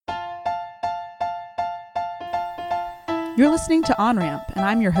You're listening to OnRamp, and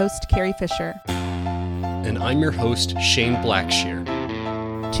I'm your host, Carrie Fisher. And I'm your host, Shane Blackshear.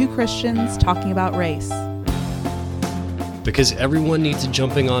 Two Christians talking about race. Because everyone needs a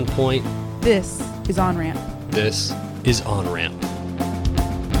jumping on point. This is OnRamp. This is OnRamp.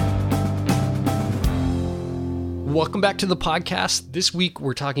 Welcome back to the podcast. This week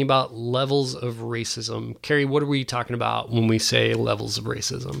we're talking about levels of racism. Carrie, what are we talking about when we say levels of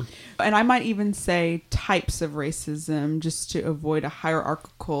racism? And I might even say types of racism, just to avoid a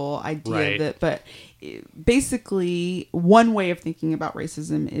hierarchical idea of it. But basically, one way of thinking about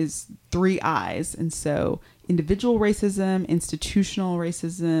racism is three I's. And so individual racism, institutional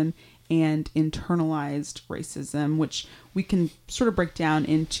racism, and internalized racism, which we can sort of break down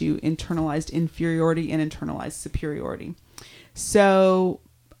into internalized inferiority and internalized superiority. So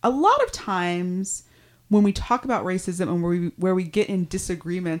a lot of times when we talk about racism and where we get in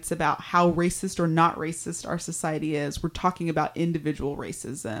disagreements about how racist or not racist our society is, we're talking about individual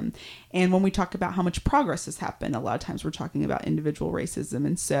racism. And when we talk about how much progress has happened, a lot of times we're talking about individual racism.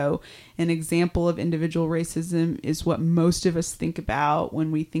 And so an example of individual racism is what most of us think about when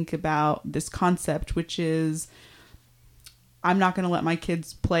we think about this concept, which is, I'm not going to let my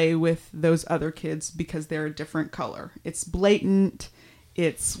kids play with those other kids because they're a different color. It's blatant.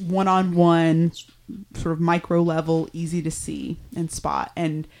 It's one-on-one, sort of micro level, easy to see and spot.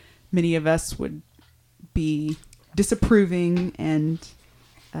 And many of us would be disapproving and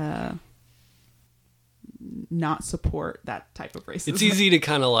not support that type of racism. It's easy to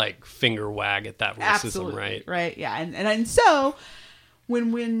kind of like finger wag at that racism, Absolutely, right? Right, yeah. And so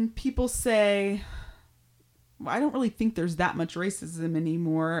when people say, well, I don't really think there's that much racism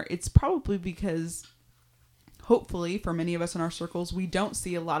anymore, it's probably because hopefully, for many of us in our circles, we don't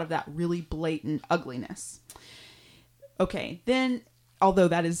see a lot of that really blatant ugliness. Okay, then, although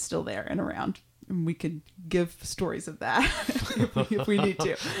that is still there and around, and we could give stories of that if we need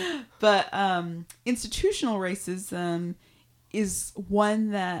to. But institutional racism is one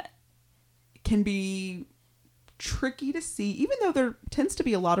that can be tricky to see, even though there tends to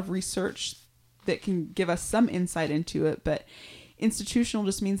be a lot of research that can give us some insight into it. But institutional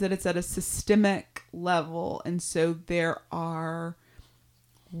just means that it's at a systemic level. And so there are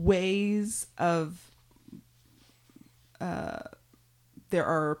ways of, there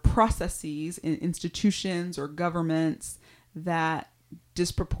are processes in institutions or governments that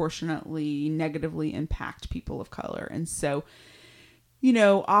disproportionately negatively impact people of color. And so, you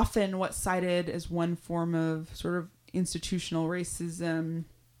know, often what's cited as one form of sort of institutional racism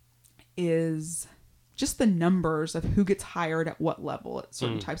is just the numbers of who gets hired at what level at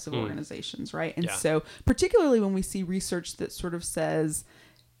certain types of organizations, right? And so particularly when we see research that sort of says,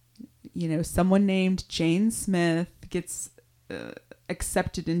 you know, someone named Jane Smith gets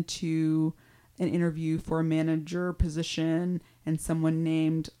accepted into an interview for a manager position and someone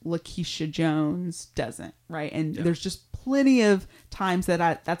named Lakeisha Jones doesn't, right? And there's just plenty of times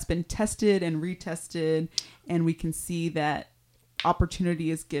that that's been tested and retested, and we can see that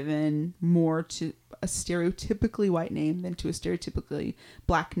opportunity is given more to a stereotypically white name than to a stereotypically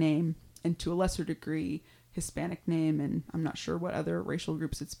black name, and to a lesser degree Hispanic name, and I'm not sure what other racial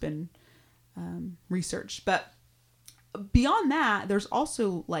groups it's been researched. But beyond that, there's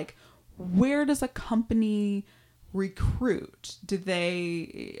also like, where does a company recruit?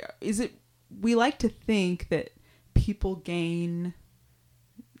 We like to think that people gain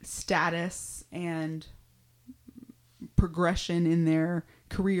status and progression in their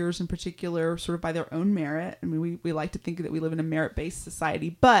careers in particular sort of by their own merit. I mean, we like to think that we live in a merit-based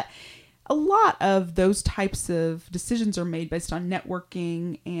society, but a lot of those types of decisions are made based on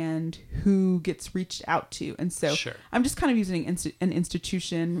networking and who gets reached out to. And so I'm just kind of using an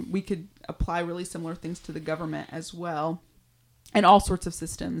institution. We could apply really similar things to the government as well, and all sorts of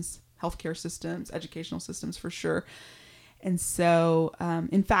systems, healthcare systems, educational systems for sure. And so,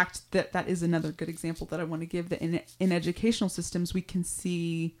 in fact, that is another good example that I want to give, that in educational systems, we can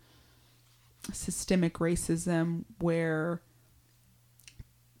see systemic racism where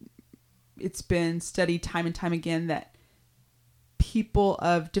it's been studied time and time again that people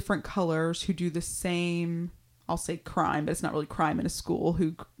of different colors who do the same, I'll say crime, but it's not really crime in a school,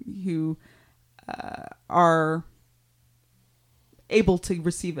 who are able to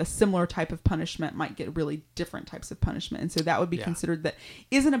receive a similar type of punishment might get really different types of punishment. And so that would be considered, that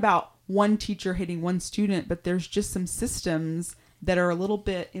isn't about one teacher hating one student, but there's just some systems that are a little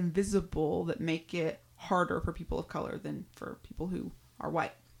bit invisible that make it harder for people of color than for people who are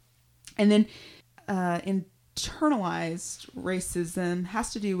white. And then internalized racism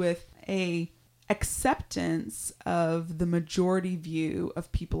has to do with a acceptance of the majority view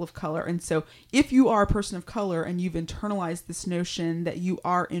of people of color. And so if you are a person of color and you've internalized this notion that you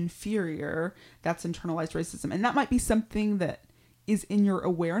are inferior, that's internalized racism. And that might be something that is in your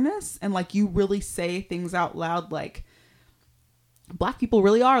awareness, and like you really say things out loud like, Black people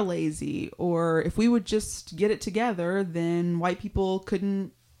really are lazy, or if we would just get it together, then white people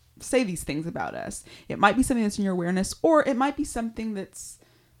couldn't say these things about us. It might be something that's in your awareness, or it might be something that's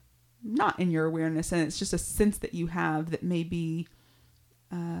not in your awareness, and it's just a sense that you have that maybe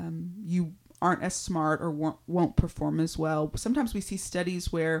you aren't as smart or won't perform as well. Sometimes we see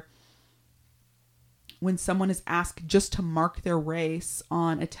studies where when someone is asked just to mark their race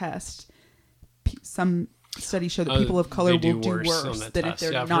on a test, some studies show that people of color will do worse than if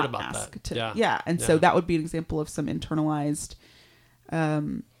they're not asked to. So that would be an example of some internalized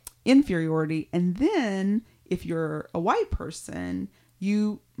inferiority. And then if you're a white person,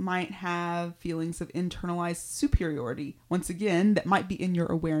 you might have feelings of internalized superiority. Once again, that might be in your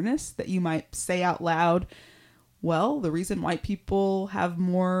awareness, that you might say out loud, well, the reason white people have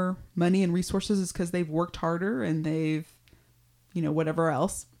more money and resources is because they've worked harder and they've, whatever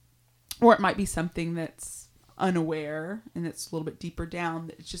else. Or it might be something that's unaware and it's a little bit deeper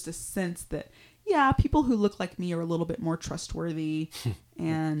down. It's just a sense that, people who look like me are a little bit more trustworthy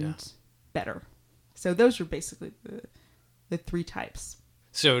and better. So those are basically the three types.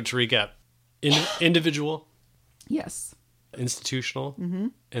 So to recap, individual. Yes. Institutional. Mm-hmm.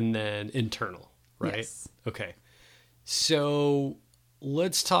 And then internal, right? Yes. Okay. So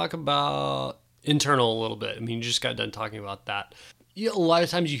let's talk about internal a little bit. I mean, you just got done talking about that. A lot of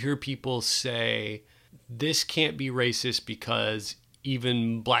times you hear people say, this can't be racist because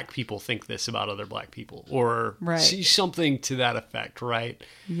even Black people think this about other Black people, or see something to that effect, right?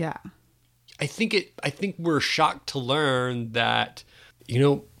 Yeah. I think we're shocked to learn that,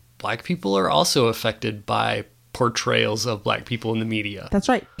 Black people are also affected by portrayals of Black people in the media. That's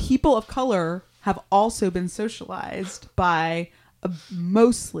right. People of color have also been socialized by a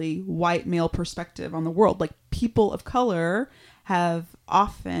mostly white male perspective on the world. Like, people of color have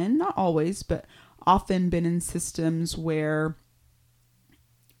often, not always, but often been in systems where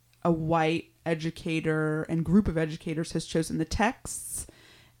a white educator and group of educators has chosen the texts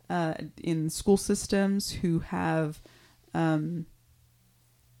in school systems, who have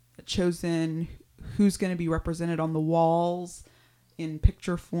chosen who's going to be represented on the walls in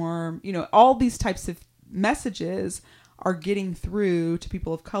picture form. All these types of messages are getting through to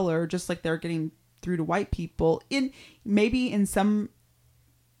people of color, just like they're getting through to white people. Maybe in some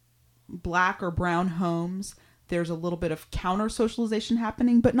Black or brown homes, there's a little bit of counter socialization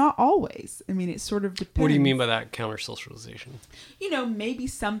happening, but not always. I mean, it sort of depends. What do you mean by that, counter socialization? Maybe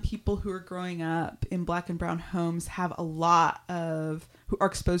some people who are growing up in Black and brown homes have who are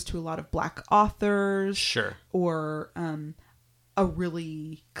exposed to a lot of Black authors. Sure. Or a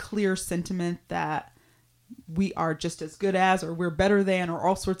really clear sentiment that we are just as good as, or we're better than, or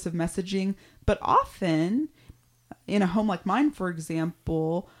all sorts of messaging. But often, in a home like mine, for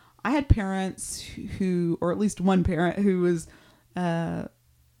example, I had parents who, or at least one parent who was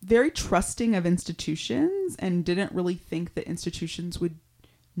very trusting of institutions and didn't really think that institutions would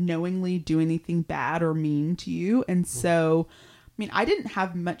knowingly do anything bad or mean to you. And so, I didn't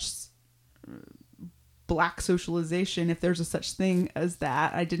have much Black socialization, if there's a such thing as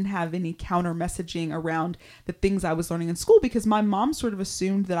that. I didn't have any counter messaging around the things I was learning in school, because my mom sort of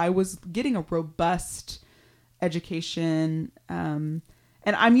assumed that I was getting a robust education.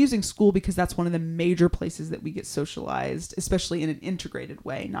 And I'm using school because that's one of the major places that we get socialized, especially in an integrated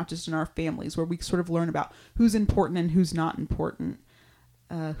way, not just in our families, where we sort of learn about who's important and who's not important,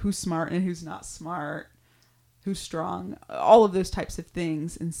 who's smart and who's not smart, who's strong, all of those types of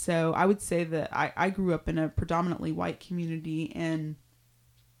things. And so I would say that I grew up in a predominantly white community, and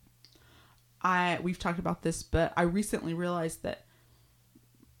we've talked about this, but I recently realized that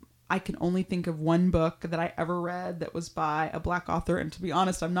I can only think of one book that I ever read that was by a Black author. And to be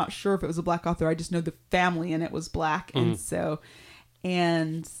honest, I'm not sure if it was a Black author. I just know the family in it was Black. Mm.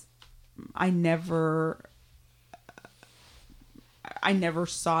 And I never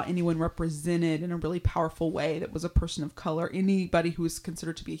saw anyone represented in a really powerful way that was a person of color. Anybody who was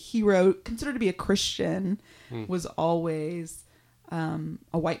considered to be a hero, considered to be a Christian, was always a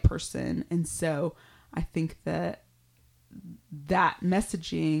white person. And so I think that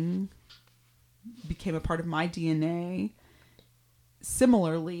messaging became a part of my DNA.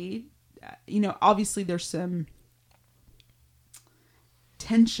 Similarly, obviously there's some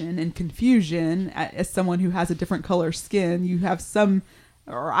tension and confusion as someone who has a different color skin. You have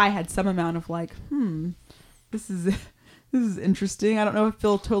I had some amount of like, this This is interesting. I don't know if I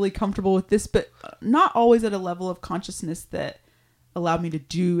feel totally comfortable with this, but not always at a level of consciousness that allowed me to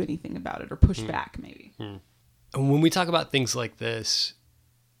do anything about it or push back, maybe. And when we talk about things like this,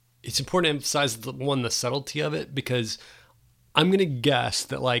 it's important to emphasize the subtlety of it, because I'm going to guess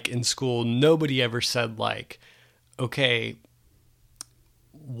that like in school, nobody ever said like, okay,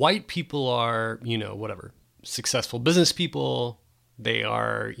 white people are, whatever, successful business people. They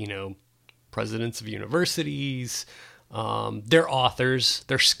are, presidents of universities. They're authors,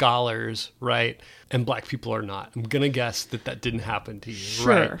 they're scholars, right? And black people are not. I'm going to guess that didn't happen to you,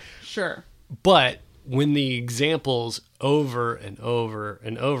 right? Sure. But when the examples over and over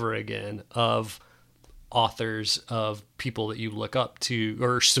and over again of authors, of people that you look up to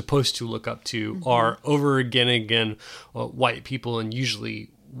or are supposed to look up to are over again, white people, and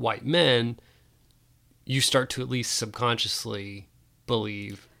usually white men, you start to at least subconsciously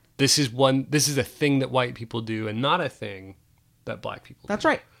believe this is a thing that white people do and not a thing that black people do. That's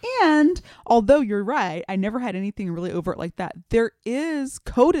right. And although you're right, I never had anything really overt like that. There is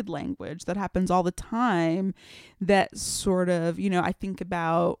coded language that happens all the time that sort of, I think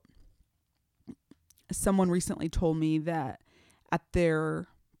about someone recently told me that at their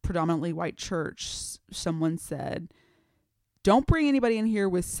predominantly white church, someone said, don't bring anybody in here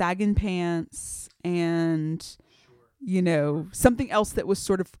with sagging pants and, something else that was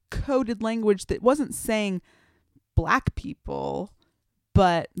sort of coded language that wasn't saying black people,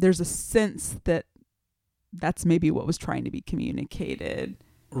 but there's a sense that that's maybe what was trying to be communicated.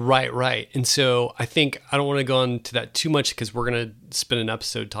 Right. And so I think I don't want to go into that too much because we're going to spend an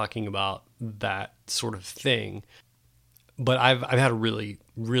episode talking about that sort of thing. But I've had a really,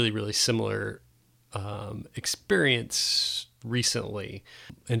 really, really similar experience recently.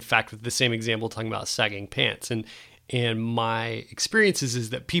 In fact, with the same example, talking about sagging pants. And my experience is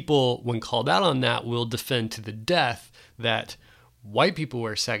that people, when called out on that, will defend to the death that white people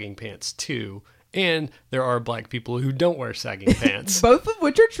wear sagging pants too. And there are black people who don't wear sagging pants. Both of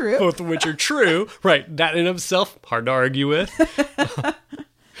which are true. Right. That in itself, hard to argue with.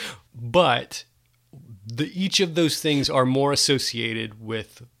 But each of those things are more associated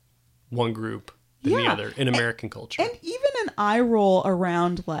with one group than the other in American culture. And even an eye roll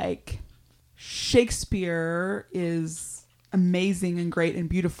around like Shakespeare is amazing and great and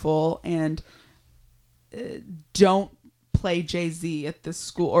beautiful, and don't play Jay-Z at this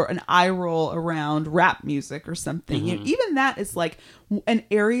school, or an eye roll around rap music or something. Even that is like an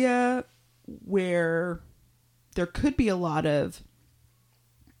area where there could be a lot of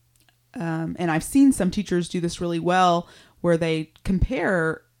and I've seen some teachers do this really well, where they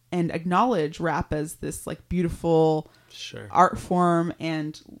compare and acknowledge rap as this like beautiful art form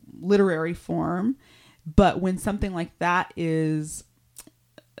and literary form. But when something like that is,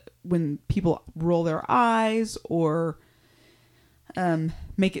 when people roll their eyes or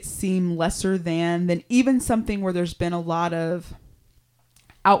make it seem lesser than even something where there's been a lot of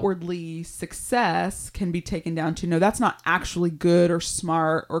outwardly success, can be taken down to, no, that's not actually good or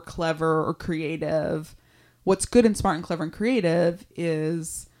smart or clever or creative. What's good and smart and clever and creative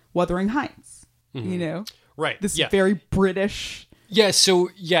is Wuthering Heights, Right. This very British. Yeah. So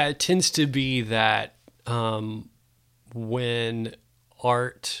it tends to be that when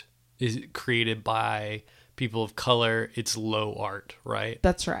art is created by people of color, it's low art, right?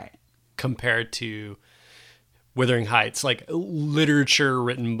 That's right. Compared to Wuthering Heights, like literature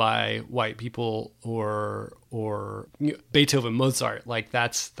written by white people or Beethoven, Mozart, like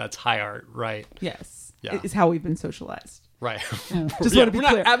that's high art, right? Yes. Yeah. It's how we've been socialized. Right. Just want to be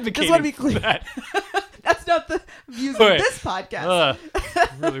clear. Not advocating Just want to be clear. that. That's not the views of this podcast.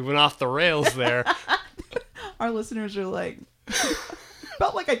 Really went off the rails there. Our listeners are like,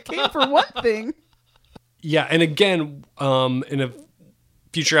 felt like I came for one thing. Yeah, and again, in a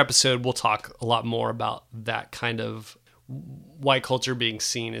future episode, we'll talk a lot more about that kind of white culture being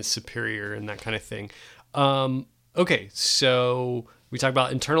seen as superior and that kind of thing. Okay, so we talked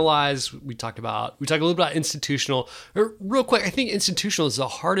about internalized. We talked a little bit about institutional. Real quick, I think institutional is the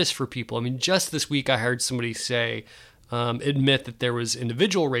hardest for people. I mean, just this week I heard somebody say, admit that there was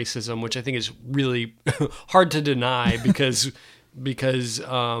individual racism, which I think is really hard to deny because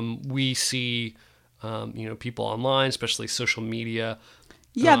we see people online, especially social media.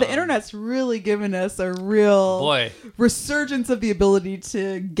 Yeah, the internet's really given us a real resurgence of the ability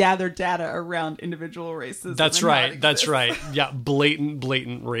to gather data around individual racism. That's right. Yeah, blatant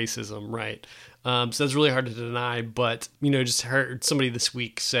racism, right? So that's really hard to deny. But, just heard somebody this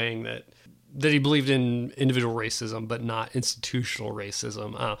week saying that he believed in individual racism, but not institutional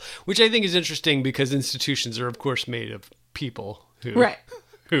racism, which I think is interesting because institutions are, of course, made of people who... Right.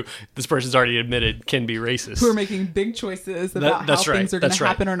 who this person's already admitted can be racist. Who are making big choices about how things are going to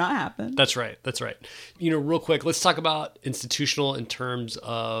happen or not happen. That's right. Real quick, let's talk about institutional in terms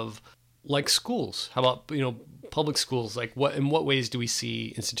of like schools. How about, public schools? Like in what ways do we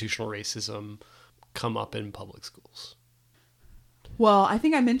see institutional racism come up in public schools? Well, I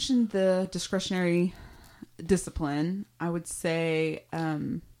think I mentioned the discretionary discipline. I would say,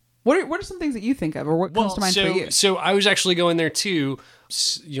 what are some things that you think of, or what comes to mind for you? So I was actually going there too.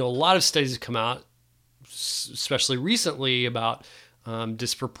 A lot of studies have come out, especially recently, about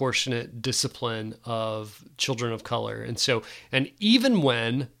disproportionate discipline of children of color, and even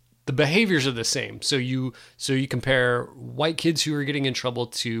when the behaviors are the same. So you compare white kids who are getting in trouble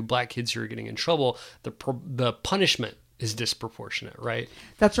to black kids who are getting in trouble, the punishment is disproportionate, right?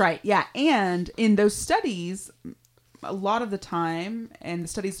 That's right. Yeah. And in those studies, a lot of the time, and the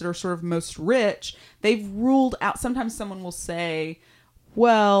studies that are sort of most rich, they've ruled out, sometimes someone will say,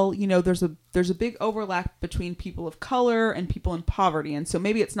 well, there's a big overlap between people of color and people in poverty. And so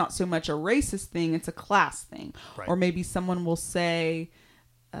maybe it's not so much a racist thing, it's a class thing. Right. Or maybe someone will say,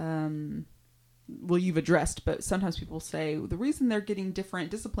 well, you've addressed, but sometimes people say the reason they're getting different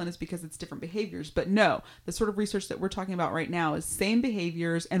discipline is because it's different behaviors. But no, the sort of research that we're talking about right now is same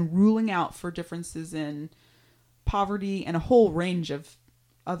behaviors and ruling out for differences in poverty and a whole range of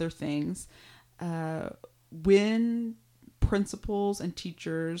other things. When principals and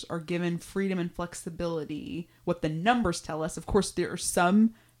teachers are given freedom and flexibility, what the numbers tell us, of course, there are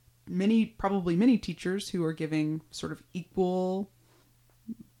probably many teachers who are giving sort of equal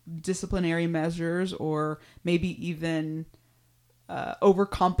disciplinary measures, or maybe even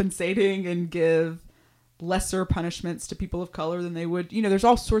overcompensating and give lesser punishments to people of color than they would. There's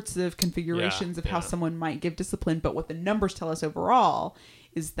all sorts of configurations of how someone might give discipline, but what the numbers tell us overall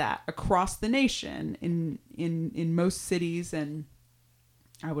is that across the nation, in most cities, and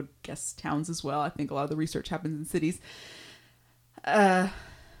I would guess towns as well, I think a lot of the research happens in cities,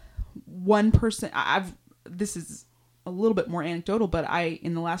 this is a little bit more anecdotal, but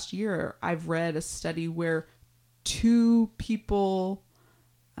in the last year, I've read a study where two people,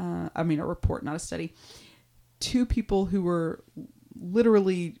 a report, not a study, two people who were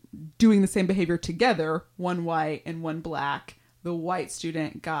literally doing the same behavior together, one white and one black, the white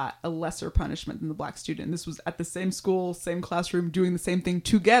student got a lesser punishment than the black student. And this was at the same school, same classroom, doing the same thing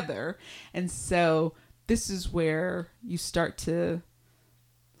together. And so this is where you start to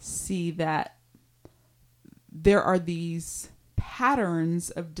see that there are these patterns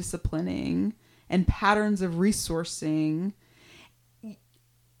of disciplining and patterns of resourcing.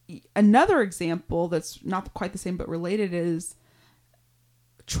 Another example that's not quite the same but related is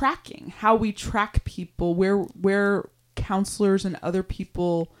tracking, how we track people, where counselors and other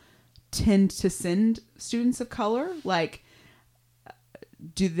people tend to send students of color. Like,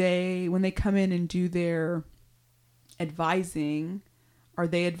 when they come in and do their advising, are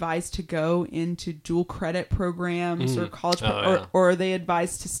they advised to go into dual credit programs or college, or are they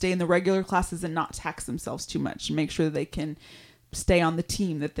advised to stay in the regular classes and not tax themselves too much and make sure that they can stay on the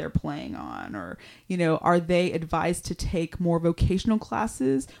team that they're playing on? Or, are they advised to take more vocational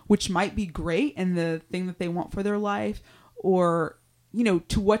classes, which might be great and the thing that they want for their life? Or,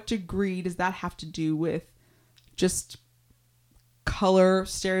 to what degree does that have to do with just color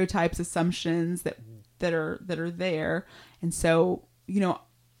stereotypes, assumptions that are there? And so,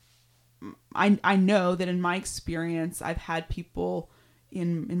 I know that in my experience, I've had people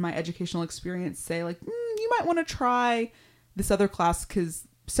in my educational experience say, like, you might want to try this other class because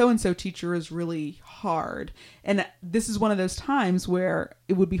so-and-so teacher is really hard. And this is one of those times where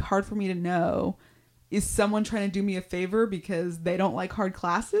it would be hard for me to know, is someone trying to do me a favor because they don't like hard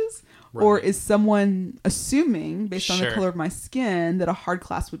classes? Right. Or is someone assuming, based on the color of my skin, that a hard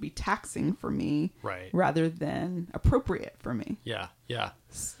class would be taxing for me, right, rather than appropriate for me? Yeah.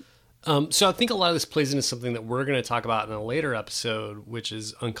 So I think a lot of this plays into something that we're going to talk about in a later episode, which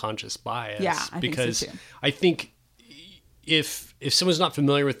is unconscious bias. Yeah, I think so too. I think if someone's not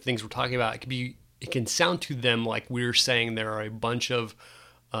familiar with things we're talking about, it can sound to them like we're saying there are a bunch of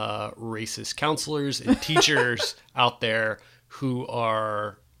racist counselors and teachers out there who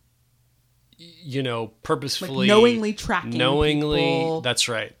are, purposefully, like knowingly tracking people. That's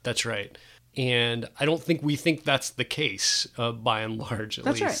right. And I don't think we think that's the case, by and large, at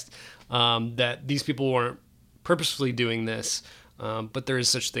least. Right. That these people weren't purposefully doing this, but there is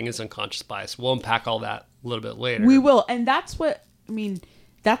such thing as unconscious bias. We'll unpack all that a little bit later. We will, and that's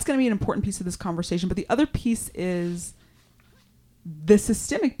that's going to be an important piece of this conversation. But the other piece is the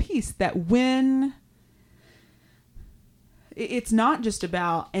systemic piece, that when it's not just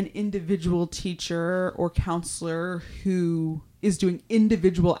about an individual teacher or counselor who is doing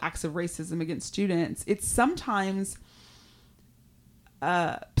individual acts of racism against students. It's sometimes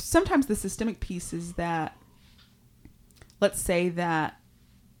the systemic piece is that, let's say that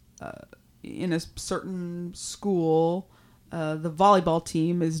in a certain school, the volleyball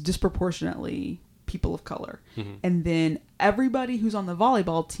team is disproportionately people of color. Mm-hmm. And then everybody who's on the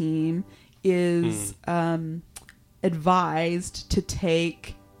volleyball team is advised to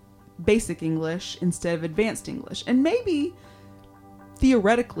take basic English instead of advanced English. And maybe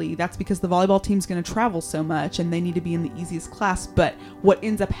theoretically that's because the volleyball team's going to travel so much and they need to be in the easiest class. But what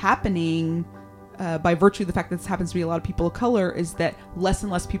ends up happening by virtue of the fact that this happens to be a lot of people of color is that less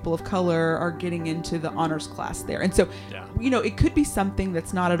and less people of color are getting into the honors class there. And so, it could be something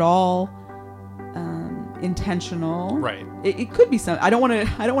that's not at all intentional. Right. It could be some. I don't want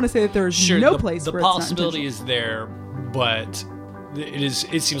to say that there's no place the where possibility is there, but it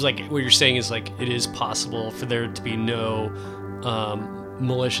seems like what you're saying is like it is possible for there to be no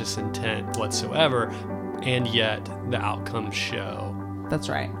malicious intent whatsoever, and yet the outcomes show. That's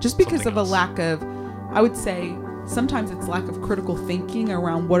right. Just because of a lack of, I would say, sometimes it's lack of critical thinking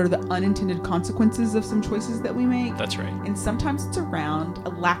around what are the unintended consequences of some choices that we make. That's right. And sometimes it's around a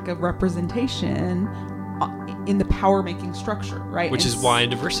lack of representation in the power-making structure, right? Which is why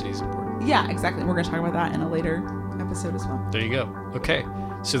diversity is important. Yeah, exactly. We're going to talk about that in a later episode as well. There you go. Okay.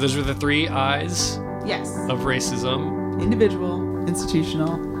 So those are the 3 I's of racism. Individual,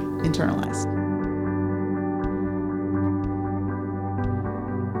 institutional, internalized.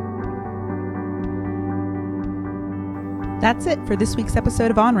 That's it for this week's episode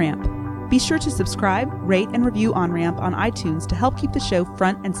of OnRamp. Be sure to subscribe, rate, and review OnRamp on iTunes to help keep the show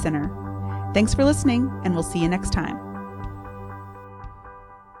front and center. Thanks for listening, and we'll see you next time.